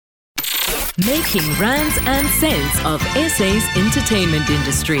Making rands and cents of SA's entertainment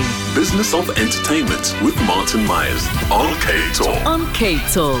industry. Business of Entertainment with Martin Myers on K-Talk. On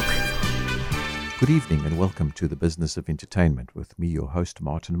K-Talk. Good evening and welcome to the Business of Entertainment with me, your host,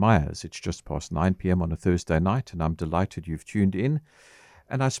 Martin Myers. It's just past 9 p.m. on a Thursday night and I'm delighted you've tuned in.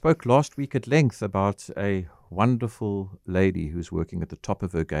 And I spoke last week at length about a wonderful lady who's working at the top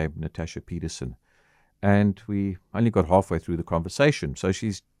of her game, Natasha Petersen. And we only got halfway through the conversation. So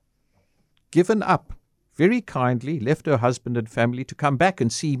she's given up, very kindly, left her husband and family to come back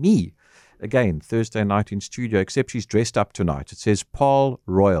and see me again Thursday night in studio, except she's dressed up tonight. It says Paul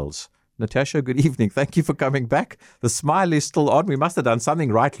Royals. Natasha, good evening. Thank you for coming back. The smile is still on. We must have done something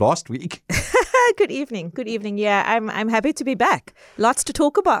right last week. Good evening. Good evening. Yeah, I'm happy to be back. Lots to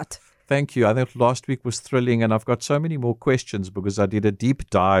talk about. Thank you. I think last week was thrilling and I've got so many more questions because I did a deep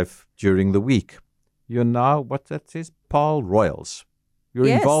dive during the week. You're now, what that says, Paul Royals. You're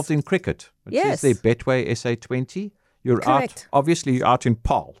involved in cricket. It says there Betway SA20. You're Correct. out, obviously you're out in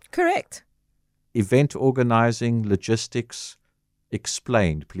Paarl. Correct. Event organizing, logistics,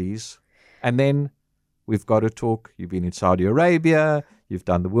 explained, please. And then we've got to talk. You've been in Saudi Arabia. You've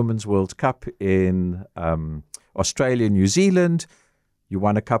done the Women's World Cup in Australia, New Zealand. You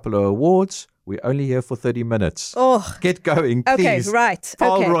won a couple of awards. We're only here for 30 minutes. Oh, get going, please. Okay, right.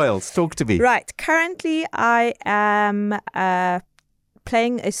 Paul okay. Royals, talk to me. Right. Currently, I am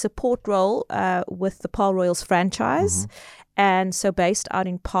playing a support role with the Paul Royals franchise. Mm-hmm. And so based out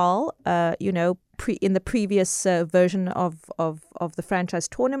in Paarl, in the previous version of the franchise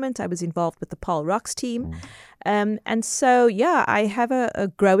tournament, I was involved with the Paarl Rocks team. Mm. And so, I have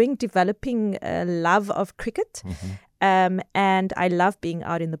a growing, developing love of cricket. Mm-hmm. And I love being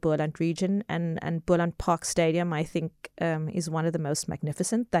out in the Boland region and Boland Park Stadium, I think, is one of the most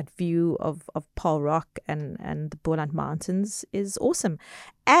magnificent. That view of Paarl Rock and the Boland Mountains is awesome.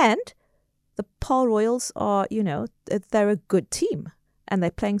 And the Paarl Royals are, they're a good team and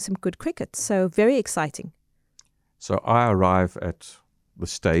they're playing some good cricket. So very exciting. So I arrive at the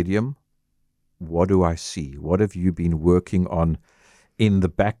stadium. What do I see? What have you been working on in the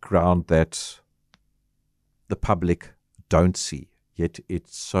background that the public don't see, yet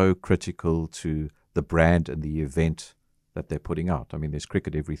it's so critical to the brand and the event that they're putting out? I mean, there's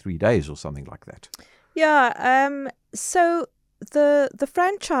cricket every 3 days or something like that. Yeah. So the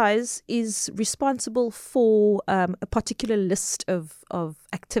franchise is responsible for a particular list of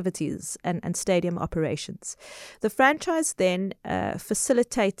activities and stadium operations. The franchise then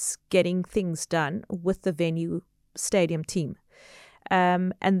facilitates getting things done with the venue stadium team.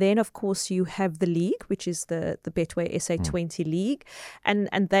 And then, of course, you have the league, which is the Betway SA20 league, and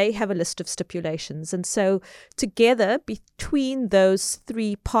they have a list of stipulations. And so together, between those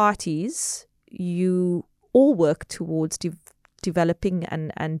three parties, you all work towards developing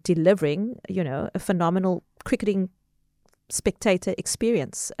and delivering, a phenomenal cricketing spectator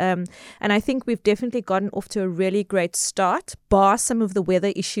experience. And I think we've definitely gotten off to a really great start, bar some of the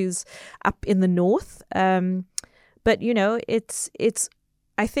weather issues up in the north. But, it's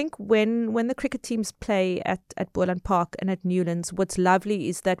I think when the cricket teams play at Boland Park and at Newlands, what's lovely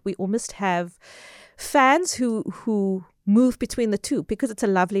is that we almost have fans who move between the two because it's a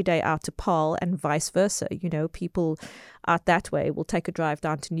lovely day out to Paarl and vice versa. People out that way will take a drive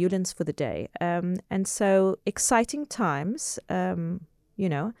down to Newlands for the day. And so exciting times,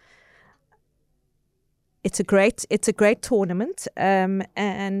 It's a great tournament.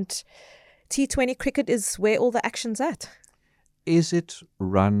 And T20 cricket is where all the action's at. Is it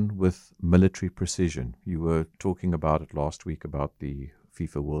run with military precision? You were talking about it last week about the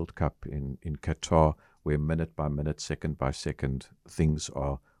FIFA World Cup in Qatar, where minute by minute, second by second, things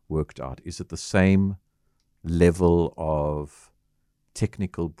are worked out. Is it the same level of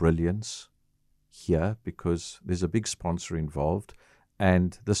technical brilliance here? Because there's a big sponsor involved,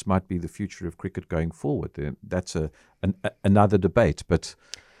 and this might be the future of cricket going forward. That's another debate, but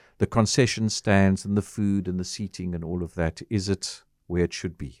the concession stands and the food and the seating and all of that, is it where it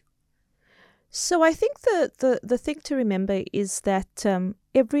should be? So I think the thing to remember is that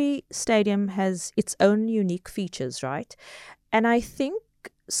every stadium has its own unique features, right? And I think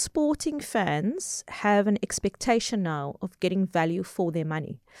sporting fans have an expectation now of getting value for their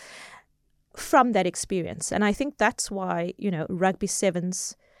money from that experience. And I think that's why, Rugby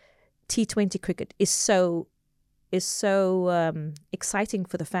Sevens T20 cricket is so exciting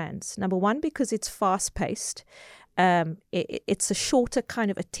for the fans. Number one, because it's fast-paced. It's a shorter kind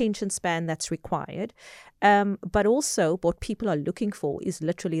of attention span that's required. But also what people are looking for is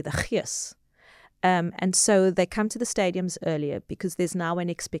literally the gees. And so they come to the stadiums earlier because there's now an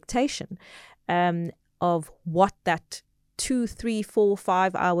expectation of what that 2, 3, 4,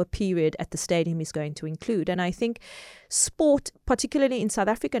 5 hour period at the stadium is going to include. And I think sport, particularly in South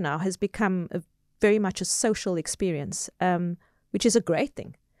Africa now, has become very much a social experience, which is a great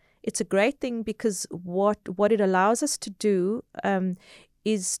thing. It's a great thing because what it allows us to do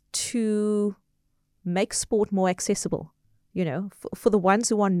is to make sport more accessible. For the ones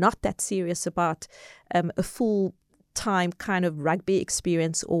who are not that serious about a full-time kind of rugby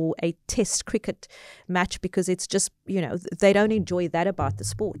experience or a test cricket match, because it's just, they don't enjoy that about the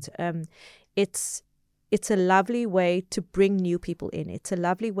sport. It's a lovely way to bring new people in. It's a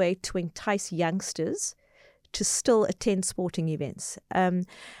lovely way to entice youngsters to still attend sporting events. And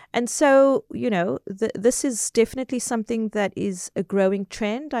so, this is definitely something that is a growing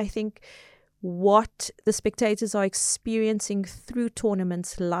trend. I think what the spectators are experiencing through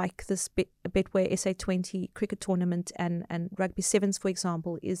tournaments like this Betway SA20 cricket tournament and Rugby Sevens, for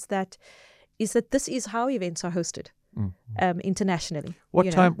example, is that this is how events are hosted internationally.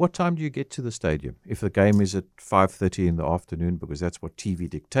 What time do you get to the stadium? If the game is at 5:30 in the afternoon, because that's what TV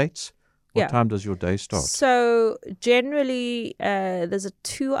dictates, what time does your day start? So generally, there's a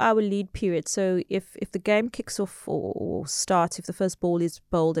 2-hour lead period. So if the game kicks off or starts, if the first ball is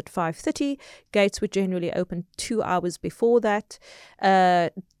bowled at 5:30, gates would generally open 2 hours before that.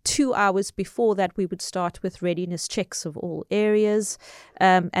 2 hours before that, we would start with readiness checks of all areas.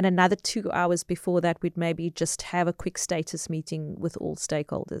 And another 2 hours before that, we'd maybe just have a quick status meeting with all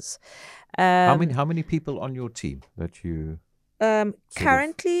stakeholders. How many people on your team that you...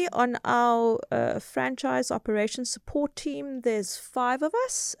 Currently on our franchise operations support team, there's 5 of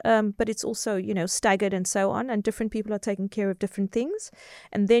us, but it's also, staggered and so on, and different people are taking care of different things.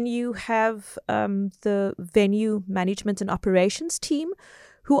 And then you have the venue management and operations team,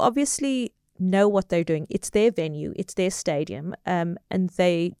 who obviously know what they're doing. It's their venue, it's their stadium, and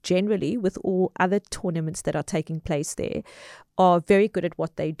they generally, with all other tournaments that are taking place there, are very good at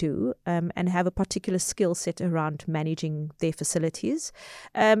what they do, and have a particular skill set around managing their facilities.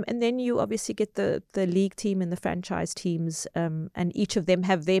 And then you obviously get the league team and the franchise teams, and each of them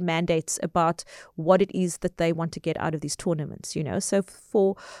have their mandates about what it is that they want to get out of these tournaments, So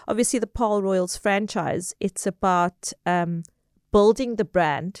for obviously the Paarl Royals franchise, it's about building the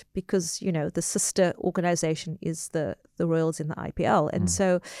brand, because the sister organization is the Royals in the IPL,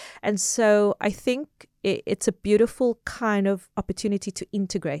 and so I think it's a beautiful kind of opportunity to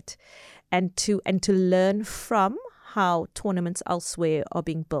integrate and to learn from how tournaments elsewhere are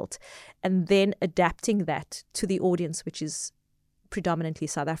being built, and then adapting that to the audience, which is predominantly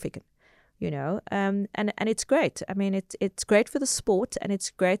South African. And it's great. I mean, it's great for the sport, and it's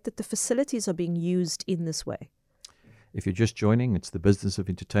great that the facilities are being used in this way. If you're just joining, it's the Business of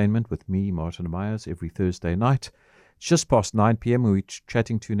Entertainment with me, Martin Myers, every Thursday night. It's just past 9 p.m. We're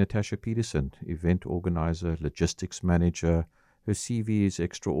chatting to Natasha Petersen, event organizer, logistics manager. Her CV is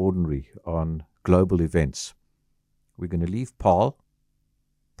extraordinary on global events. We're going to leave Paarl.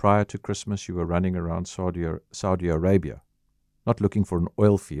 Prior to Christmas, you were running around Saudi Arabia, not looking for an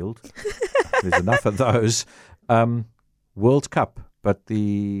oil field. There's enough of those. World Cup, but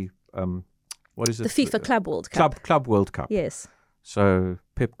the... what is it? The FIFA Club World Cup. Club World Cup. Yes. So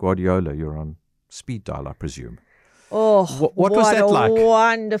Pep Guardiola, you're on speed dial, I presume. Oh, what was that like? What a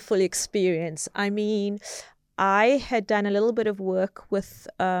wonderful experience. I mean, I had done a little bit of work with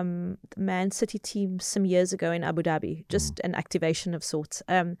the Man City team some years ago in Abu Dhabi, just an activation of sorts.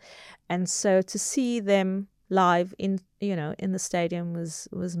 And so to see them live in the stadium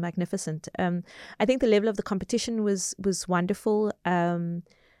was magnificent. I think the level of the competition was wonderful.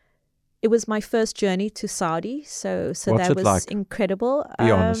 It was my first journey to Saudi, so that was like? Incredible.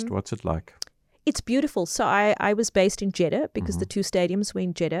 Be honest, what's it like? It's beautiful. So I was based in Jeddah because the 2 stadiums were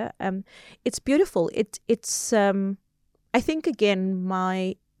in Jeddah. It's beautiful. It's I think again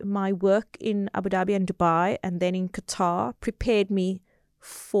my work in Abu Dhabi and Dubai and then in Qatar prepared me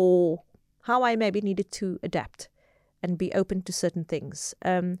for how I maybe needed to adapt and be open to certain things.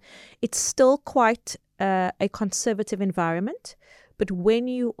 It's still quite a conservative environment. But when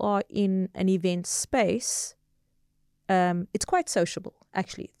you are in an event space, it's quite sociable,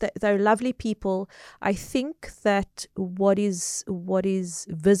 actually. They're lovely people. I think that what is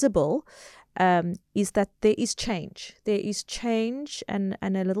visible is that there is change. There is change and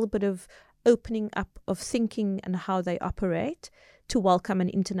a little bit of opening up of thinking and how they operate to welcome an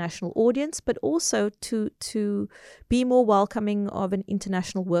international audience, but also to be more welcoming of an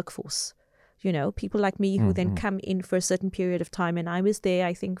international workforce. People like me who then come in for a certain period of time. And I was there,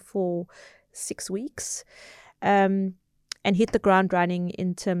 I think, for 6 weeks and hit the ground running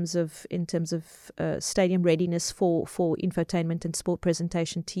in terms of stadium readiness for infotainment and sport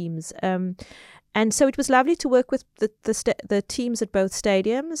presentation teams. And so it was lovely to work with the teams at both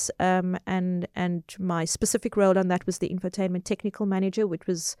stadiums. And my specific role on that was the infotainment technical manager, which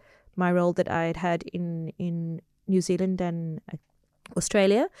was my role that I had in New Zealand and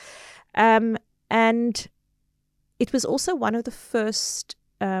Australia. And it was also one of the first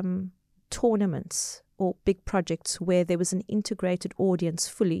tournaments or big projects where there was an integrated audience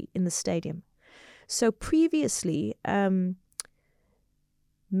fully in the stadium. So previously,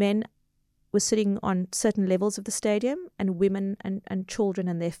 men were sitting on certain levels of the stadium, and women and children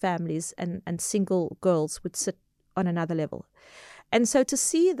and their families and single girls would sit on another level. And so to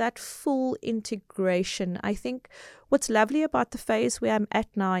see that full integration, I think what's lovely about the phase where I'm at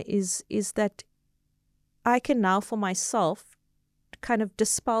now is that I can now for myself kind of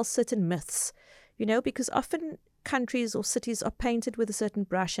dispel certain myths, because often countries or cities are painted with a certain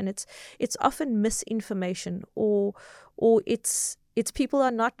brush, and it's often misinformation or it's people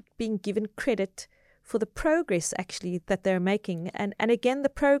are not being given credit for the progress actually that they're making. And again, the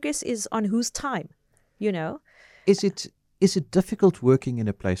progress is on whose time, Is it difficult working in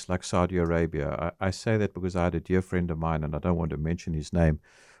a place like Saudi Arabia? I say that because I had a dear friend of mine, and I don't want to mention his name,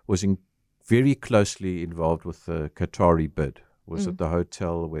 was very closely involved with the Qatari bid, was at the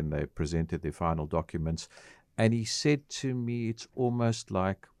hotel when they presented their final documents. And he said to me, it's almost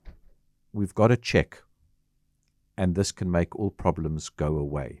like we've got a check, and this can make all problems go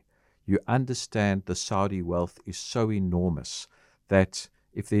away. You understand the Saudi wealth is so enormous that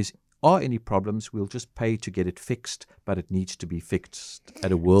if there's are any problems, we'll just pay to get it fixed, but it needs to be fixed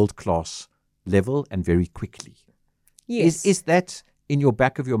at a world-class level and very quickly. Yes. Is that in your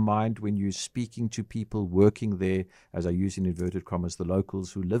back of your mind when you're speaking to people working there, as I use in inverted commas, the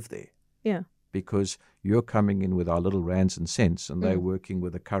locals who live there? Yeah. Because you're coming in with our little rands and cents, and they're working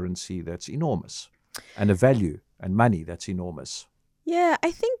with a currency that's enormous and a value and money that's enormous. Yeah,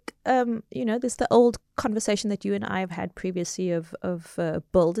 I think, there's the old conversation that you and I have had previously of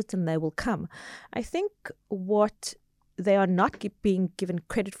build it and they will come. I think what they are not being given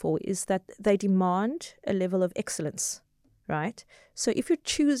credit for is that they demand a level of excellence, right? So if you're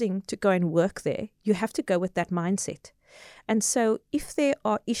choosing to go and work there, you have to go with that mindset. And so if there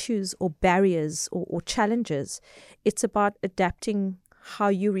are issues or barriers or challenges, it's about adapting how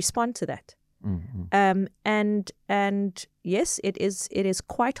you respond to that. Mm-hmm. And yes, it is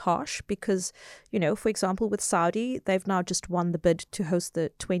quite harsh because, for example, with Saudi, they've now just won the bid to host the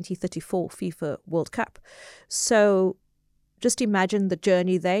 2034 FIFA World Cup. So just imagine the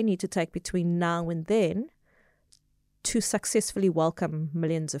journey they need to take between now and then to successfully welcome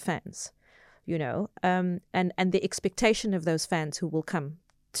millions of fans, and the expectation of those fans who will come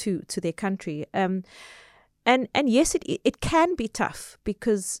to their country. And yes, it can be tough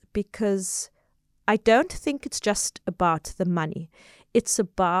because I don't think it's just about the money. It's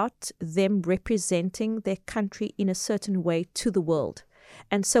about them representing their country in a certain way to the world.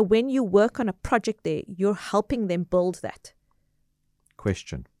 And so when you work on a project there, you're helping them build that.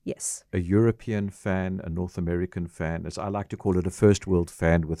 Question. Yes. A European fan, a North American fan, as I like to call it, a first world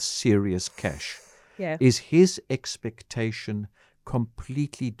fan with serious cash. Yeah. Is his expectation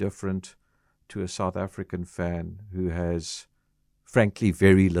completely different to a South African fan who has, frankly,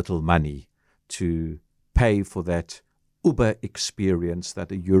 very little money to pay for that uber experience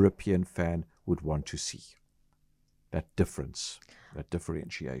that a European fan would want to see? That difference, that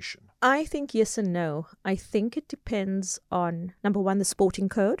differentiation. I think yes and no. I think it depends on, number one, the sporting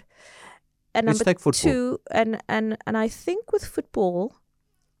code. And Let's number take football. two, and I think with football,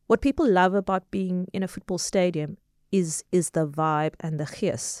 what people love about being in a football stadium is the vibe and the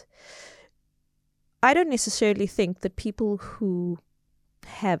gees. I don't necessarily think that people who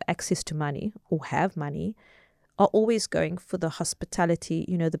have access to money or have money are always going for the hospitality,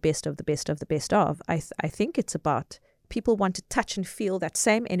 the best of the best of the best of. I think it's about people want to touch and feel that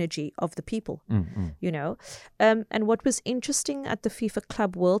same energy of the people, And what was interesting at the FIFA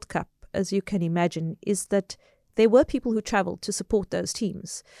Club World Cup, as you can imagine, is that there were people who traveled to support those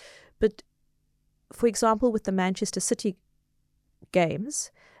teams. But, for example, with the Manchester City games,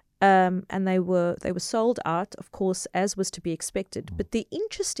 and they were sold out, of course, as was to be expected. But the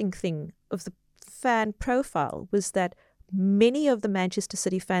interesting thing of the fan profile was that many of the Manchester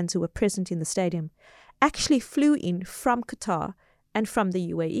City fans who were present in the stadium actually flew in from Qatar and from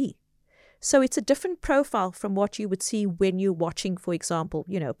the UAE. So it's a different profile from what you would see when you're watching, for example,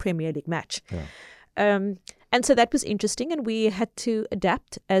 Premier League match. Yeah. And so that was interesting, and we had to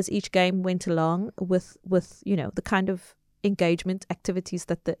adapt as each game went along with the kind of engagement activities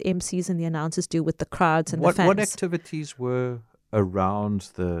that the MCs and the announcers do with the crowds and the fans. What activities were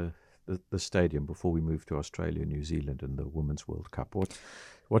around the stadium before we moved to Australia, New Zealand, and the Women's World Cup?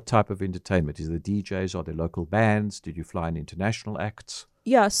 What type of entertainment? Is there DJs? Are there local bands? Did you fly in international acts?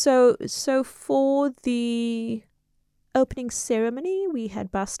 Yeah, so for the opening ceremony, we had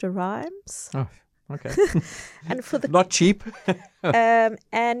Busta Rhymes. Oh, okay. And for the Not cheap.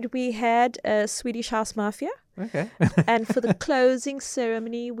 and we had Swedish House Mafia. Okay. And for the closing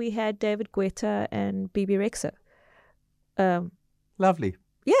ceremony, we had David Guetta and BB Rexa. Lovely.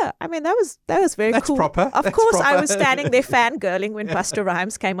 Yeah, I mean that was very That's cool. proper. Of That's course, I proper. was standing there fangirling when Busta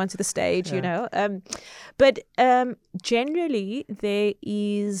Rhymes came onto the stage, you know. But generally, there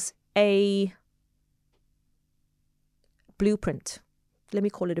is a blueprint. Let me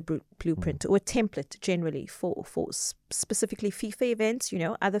call it a blueprint or a template generally for specifically FIFA events. You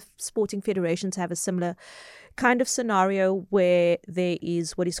know, other sporting federations have a similar kind of scenario where there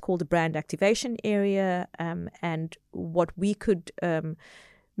is what is called a brand activation area and what we could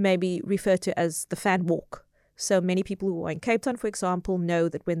maybe refer to as the fan walk. So many people who are in Cape Town, for example, know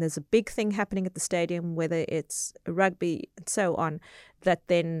that when there's a big thing happening at the stadium, whether it's rugby and so on, that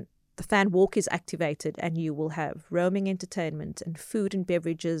then the fan walk is activated and you will have roaming entertainment and food and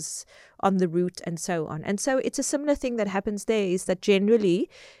beverages on the route and so on. And so it's a similar thing that happens there, is that generally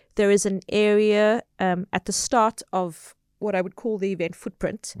there is an area at the start of what I would call the event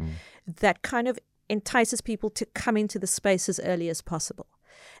footprint that kind of entices people to come into the space as early as possible.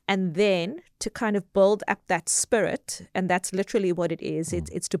 And then to kind of build up that spirit, and that's literally what it is.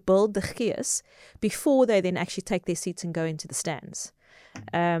 It's to build the gees before they then actually take their seats and go into the stands.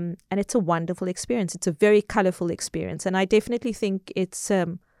 And it's a wonderful experience. It's a very colorful experience. And I definitely think it's,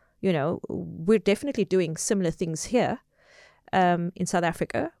 we're definitely doing similar things here in South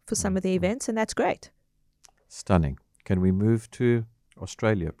Africa for some of the events, and that's great. Stunning. Can we move to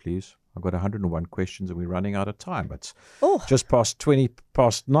Australia, please? I've got 101 questions and we're running out of time. It's just past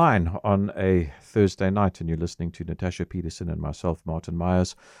 9 on a Thursday night, and you're listening to Natasha Petersen and myself, Martin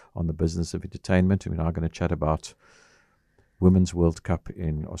Myers, on the Business of Entertainment. And we're now going to chat about Women's World Cup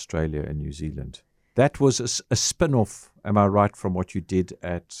in Australia and New Zealand. That was a spin-off, am I right, from what you did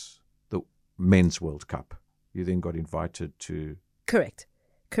at the Men's World Cup? You then got invited to... Correct,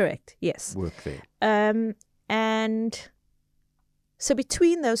 yes. Work there. And so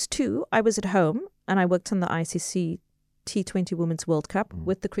between those two, I was at home and I worked on the ICC T20 Women's World Cup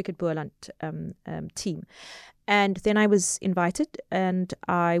with the Cricket Boerland team. And then I was invited, and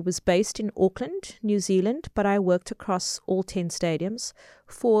I was based in Auckland, New Zealand, but I worked across all 10 stadiums,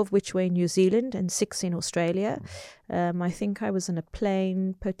 4 of which were in New Zealand and 6 in Australia. I think I was on a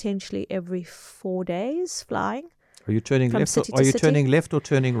plane potentially every 4 days flying. Are you turning from left? city Are to you city. turning left or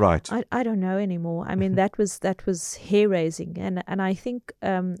turning right? I don't know anymore. I mean, that was hair raising, and I think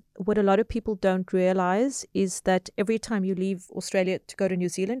what a lot of people don't realize is that every time you leave Australia to go to New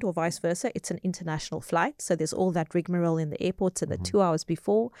Zealand or vice versa, it's an international flight. So there's all that rigmarole in the airports and the 2 hours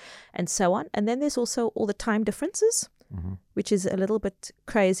before, and so on. And then there's also all the time differences, which is a little bit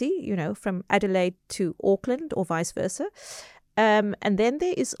crazy, you know, from Adelaide to Auckland or vice versa. And then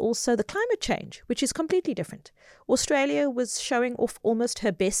there is also the climate change, which is completely different. Australia was showing off almost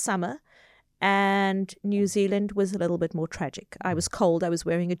her best summer, and New Zealand was a little bit more tragic. I was cold. I was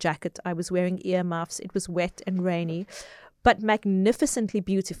wearing a jacket. I was wearing earmuffs. It was wet and rainy, but magnificently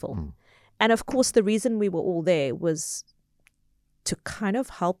beautiful. And of course, the reason we were all there was to kind of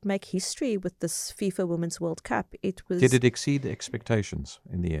help make history with this FIFA Women's World Cup. Did it exceed the expectations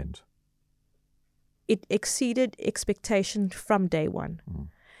in the end? It exceeded expectation from day one.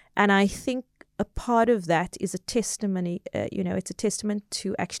 And I think a part of that is a testimony, it's a testament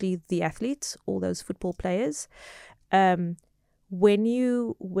to actually the athletes, all those football players. When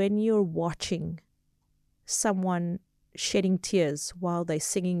you're watching someone shedding tears while they're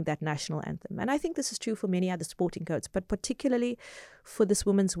singing that national anthem, and I think this is true for many other sporting codes, but particularly for this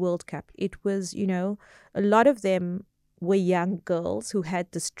Women's World Cup, it was, a lot of them were young girls who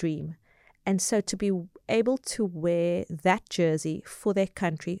had this dream. And so to be able to wear that jersey for their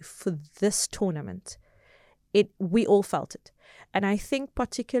country for this tournament, we all felt it. And I think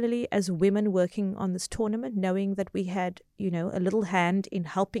particularly as women working on this tournament, knowing that we had, a little hand in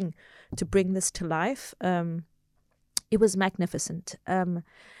helping to bring this to life, it was magnificent.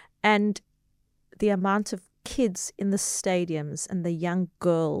 And the amount of kids in the stadiums and the young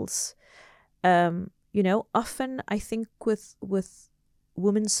girls, often I think with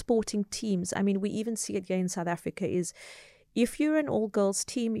women's sporting teams, I mean, we even see it here in South Africa, is if you're an all-girls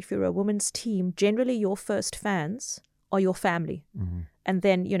team, if you're a women's team, generally your first fans are your family. And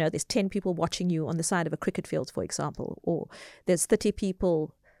then, there's 10 people watching you on the side of a cricket field, for example, or there's 30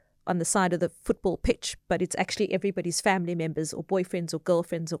 people on the side of the football pitch, but it's actually everybody's family members or boyfriends or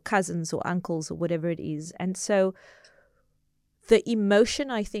girlfriends or cousins or uncles or whatever it is. And so the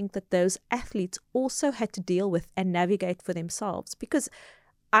emotion I think that those athletes also had to deal with and navigate for themselves, because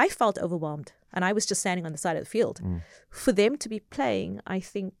I felt overwhelmed and I was just standing on the side of the field. For them to be playing, I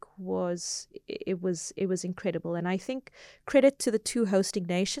think was incredible. And I think credit to the two hosting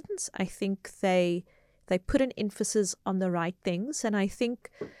nations. I think they put an emphasis on the right things. And I think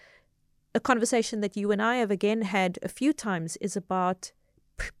a conversation that you and I have again had a few times is about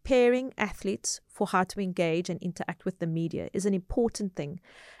preparing athletes for how to engage and interact with the media is an important thing.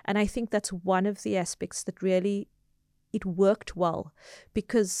 And I think that's one of the aspects that really it worked well,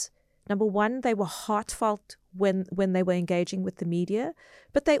 because number one, they were heartfelt when they were engaging with the media,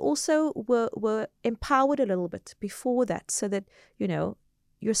 but they also were empowered a little bit before that, so that,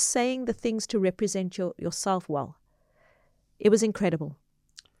 you're saying the things to represent yourself well. It was incredible.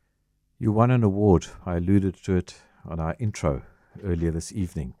 You won an award. I alluded to it on our intro earlier this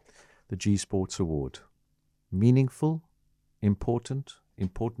evening, the G Sports Award. Meaningful, important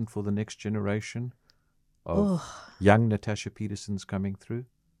for the next generation of young Natasha Petersens coming through.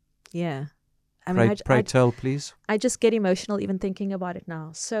 Yeah. Pray tell, please. I just get emotional even thinking about it now.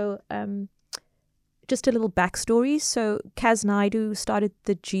 So just a little backstory. So Kaz Naidu started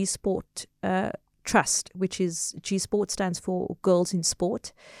the G Sport Trust, which is G Sport stands for Girls in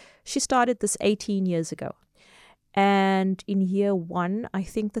Sport. She started this 18 years ago. And in year one, I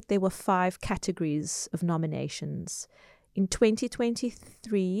think that there were 5 categories of nominations. In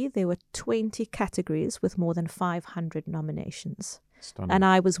 2023, there were 20 categories with more than 500 nominations. Stunning. And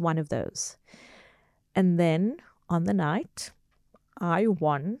I was one of those. And then on the night, I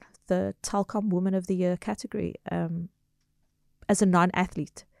won the Telkom Woman of the Year category as a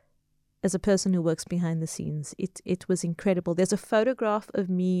non-athlete, as a person who works behind the scenes. It was incredible. There's a photograph of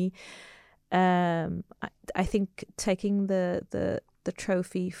me, I think, taking the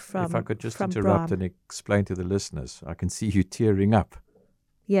trophy from If I could just from interrupt Brahm. and explain to the listeners, I can see you tearing up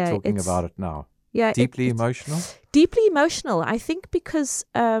talking about it now. Yeah, Deeply emotional? Deeply emotional. I think because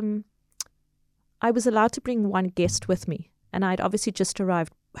I was allowed to bring one guest with me, and I'd obviously just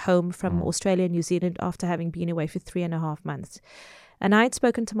arrived home from Australia and New Zealand after having been away for 3.5 months. And I had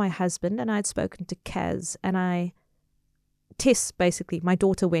spoken to my husband and I had spoken to Kaz, and Tess, basically, my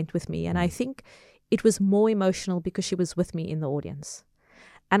daughter, went with me. And I think it was more emotional because she was with me in the audience.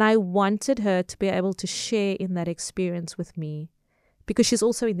 And I wanted her to be able to share in that experience with me, because she's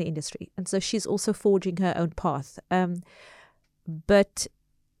also in the industry. And so she's also forging her own path. But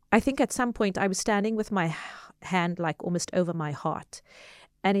I think at some point I was standing with my hand like almost over my heart.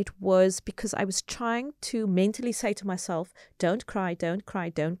 And it was because I was trying to mentally say to myself, don't cry, don't cry,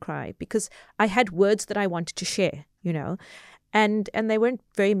 don't cry. Because I had words that I wanted to share, And they weren't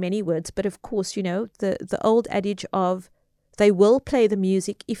very many words. But of course, the old adage of they will play the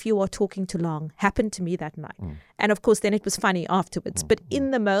music if you are talking too long happened to me that night. And of course, then it was funny afterwards. But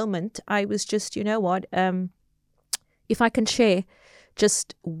in the moment, I was just, if I can share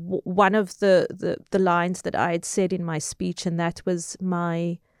just one of the lines that I had said in my speech, and that was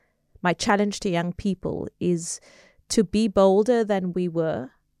my challenge to young people is to be bolder than we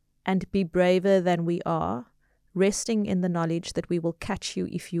were and be braver than we are, resting in the knowledge that we will catch you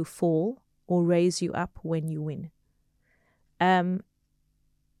if you fall or raise you up when you win.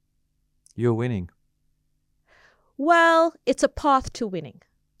 You're winning. Well, it's a path to winning.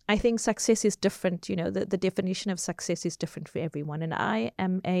 I think success is different. The definition of success is different for everyone. And I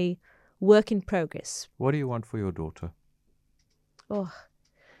am a work in progress. What do you want for your daughter?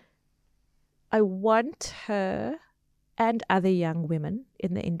 I want her and other young women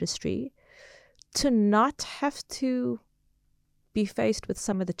in the industry to not have to be faced with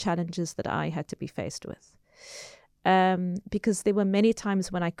some of the challenges that I had to be faced with. Because there were many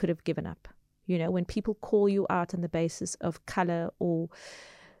times when I could have given up. When people call you out on the basis of color or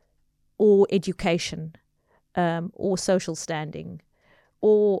education, or social standing,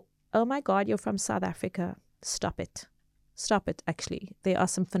 or, oh my God, you're from South Africa. Stop it. Stop it, actually. There are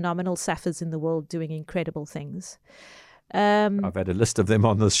some phenomenal Safas in the world doing incredible things. I've had a list of them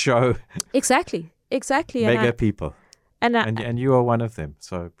on this show. Exactly. Mega people. And you are one of them.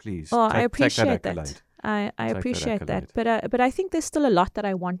 So please, I appreciate take that accolade. I appreciate that. But I think there's still a lot that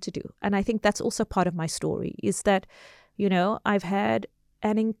I want to do. And I think that's also part of my story, is that, I've had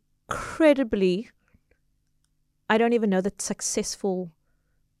an incredibly, I don't even know that successful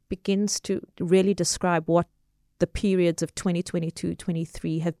begins to really describe what the periods of 2022,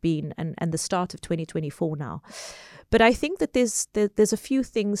 23 have been, and the start of 2024 now. But I think that there's a few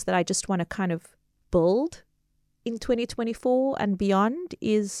things that I just want to kind of build in 2024 and beyond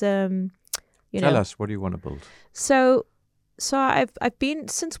is, Tell us, what do you want to build? So I've been,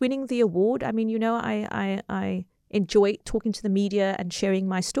 since winning the award, I enjoy talking to the media and sharing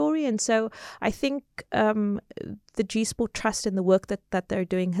my story. And so I think the G Sport Trust and the work that they're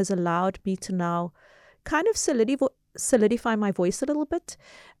doing has allowed me to now kind of solidify my voice a little bit.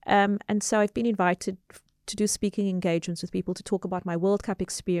 And so I've been invited to do speaking engagements with people to talk about my World Cup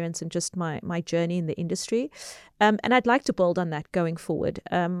experience and just my journey in the industry. And I'd like to build on that going forward.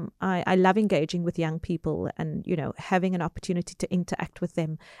 I love engaging with young people and, having an opportunity to interact with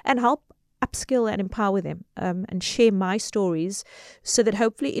them and help upskill and empower them and share my stories so that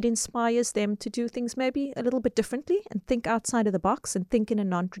hopefully it inspires them to do things maybe a little bit differently and think outside of the box and think in a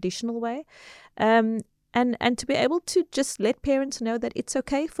non-traditional way. And to be able to just let parents know that it's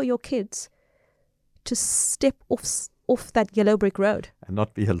okay for your kids to step off that yellow brick road and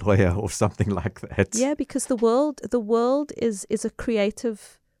not be a lawyer or something like that. Yeah, because the world is a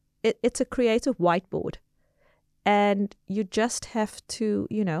creative, it's a creative whiteboard. And you just have to,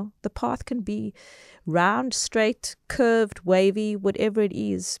 the path can be round, straight, curved, wavy, whatever it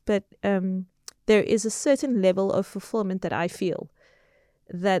is. But there is a certain level of fulfillment that I feel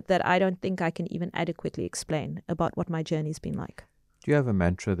that I don't think I can even adequately explain about what my journey's been like. Do you have a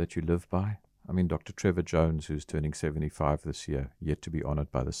mantra that you live by? I mean, Dr. Trevor Jones, who's turning 75 this year, yet to be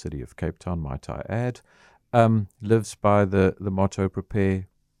honored by the city of Cape Town, might I add, lives by the motto, prepare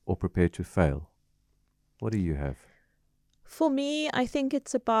or prepare to fail. What do you have? For me, I think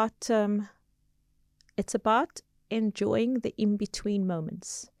it's about enjoying the in-between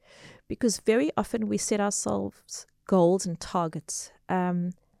moments, because very often we set ourselves goals and targets,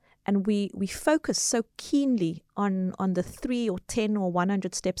 and we focus so keenly on the 3 or 10 or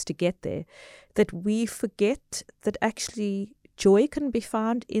 100 steps to get there that we forget that actually joy can be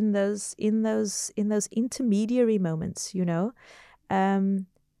found in those intermediary moments,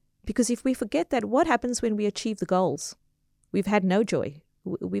 because if we forget that, what happens when we achieve the goals? We've had no joy.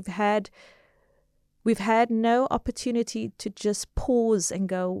 We've had no opportunity to just pause and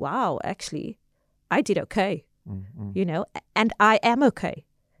go, wow, actually, I did okay, and I am okay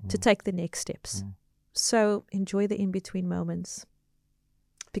to take the next steps. So enjoy the in-between moments,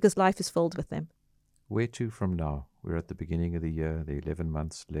 because life is filled with them. Where to from now? We're at the beginning of the year, the 11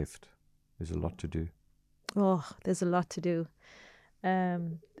 months left. There's a lot to do. Oh, there's a lot to do.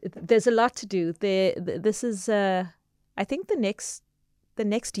 There's a lot to do. This is, I think the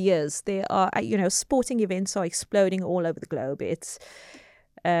next years, there are, sporting events are exploding all over the globe. It's,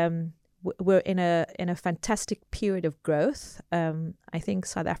 we're in a fantastic period of growth. I think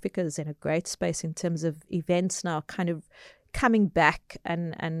South Africa is in a great space in terms of events now kind of coming back,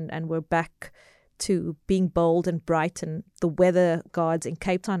 and we're back to being bold and bright, and the weather guards in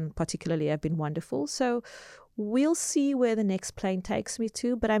Cape Town particularly have been wonderful. So we'll see where the next plane takes me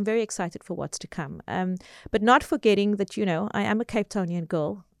to, but I'm very excited for what's to come. But not forgetting that, I am a Cape Townian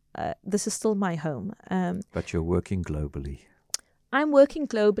girl. This is still my home. But you're working globally. I'm working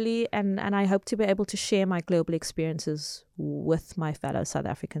globally, and I hope to be able to share my global experiences with my fellow South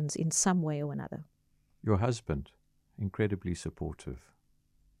Africans in some way or another. Your husband, incredibly supportive,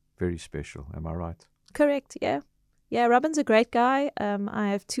 very special, am I right? Correct, yeah. Yeah, Robin's a great guy. I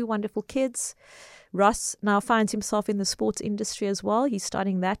have 2 wonderful kids. Ross now finds himself in the sports industry as well. He's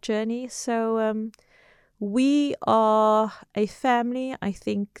starting that journey. So we are a family. I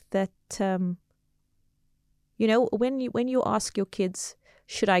think that, when you ask your kids,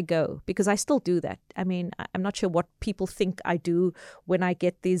 should I go? Because I still do that. I mean, I'm not sure what people think I do when I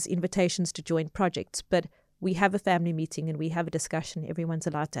get these invitations to join projects, but we have a family meeting and we have a discussion. Everyone's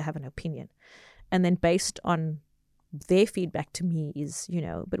allowed to have an opinion. And then based on their feedback to me is,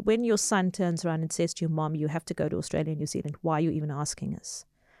 but when your son turns around and says to your mom, you have to go to Australia and New Zealand, why are you even asking us?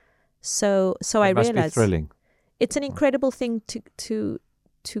 So I realize it must be thrilling. It's an incredible thing to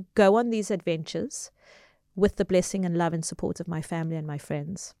go on these adventures with the blessing and love and support of my family and my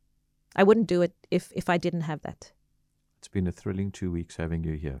friends. I wouldn't do it if I didn't have that. It's been a thrilling 2 weeks having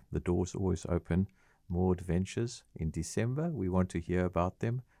you here. The door's always open. More adventures in December. We want to hear about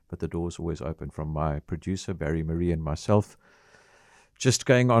them. But the door's always open from my producer, Barry Marie, and myself. Just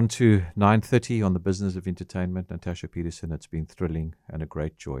going on to 9:30 on the Business of Entertainment, Natasha Petersen. It's been thrilling and a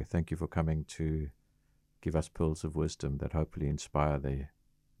great joy. Thank you for coming to give us pearls of wisdom that hopefully inspire the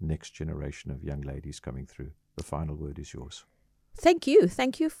next generation of young ladies coming through. The final word is yours. Thank you.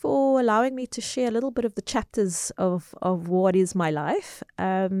 Thank you for allowing me to share a little bit of the chapters of what is my life.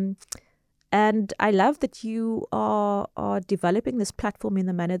 And I love that you are developing this platform in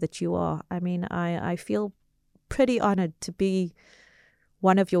the manner that you are. I mean, I feel pretty honored to be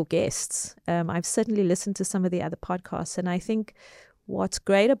one of your guests. I've certainly listened to some of the other podcasts, and I think what's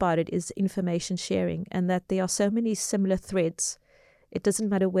great about it is information sharing, and that there are so many similar threads It doesn't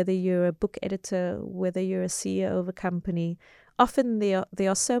matter whether you're a book editor, whether you're a CEO of a company. Often there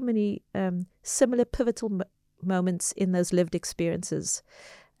are so many similar pivotal moments in those lived experiences.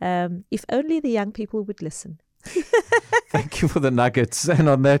 If only the young people would listen. Thank you for the nuggets. And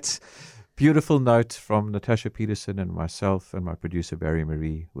on that beautiful note from Natasha Petersen and myself and my producer Barry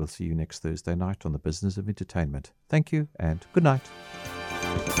Marie, we'll see you next Thursday night on The Business of Entertainment. Thank you and good night.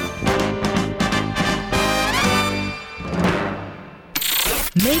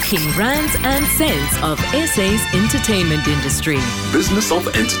 Making rands and cents of SA's entertainment industry. Business of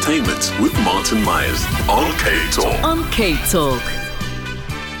Entertainment with Martin Myers on K Talk. On K Talk.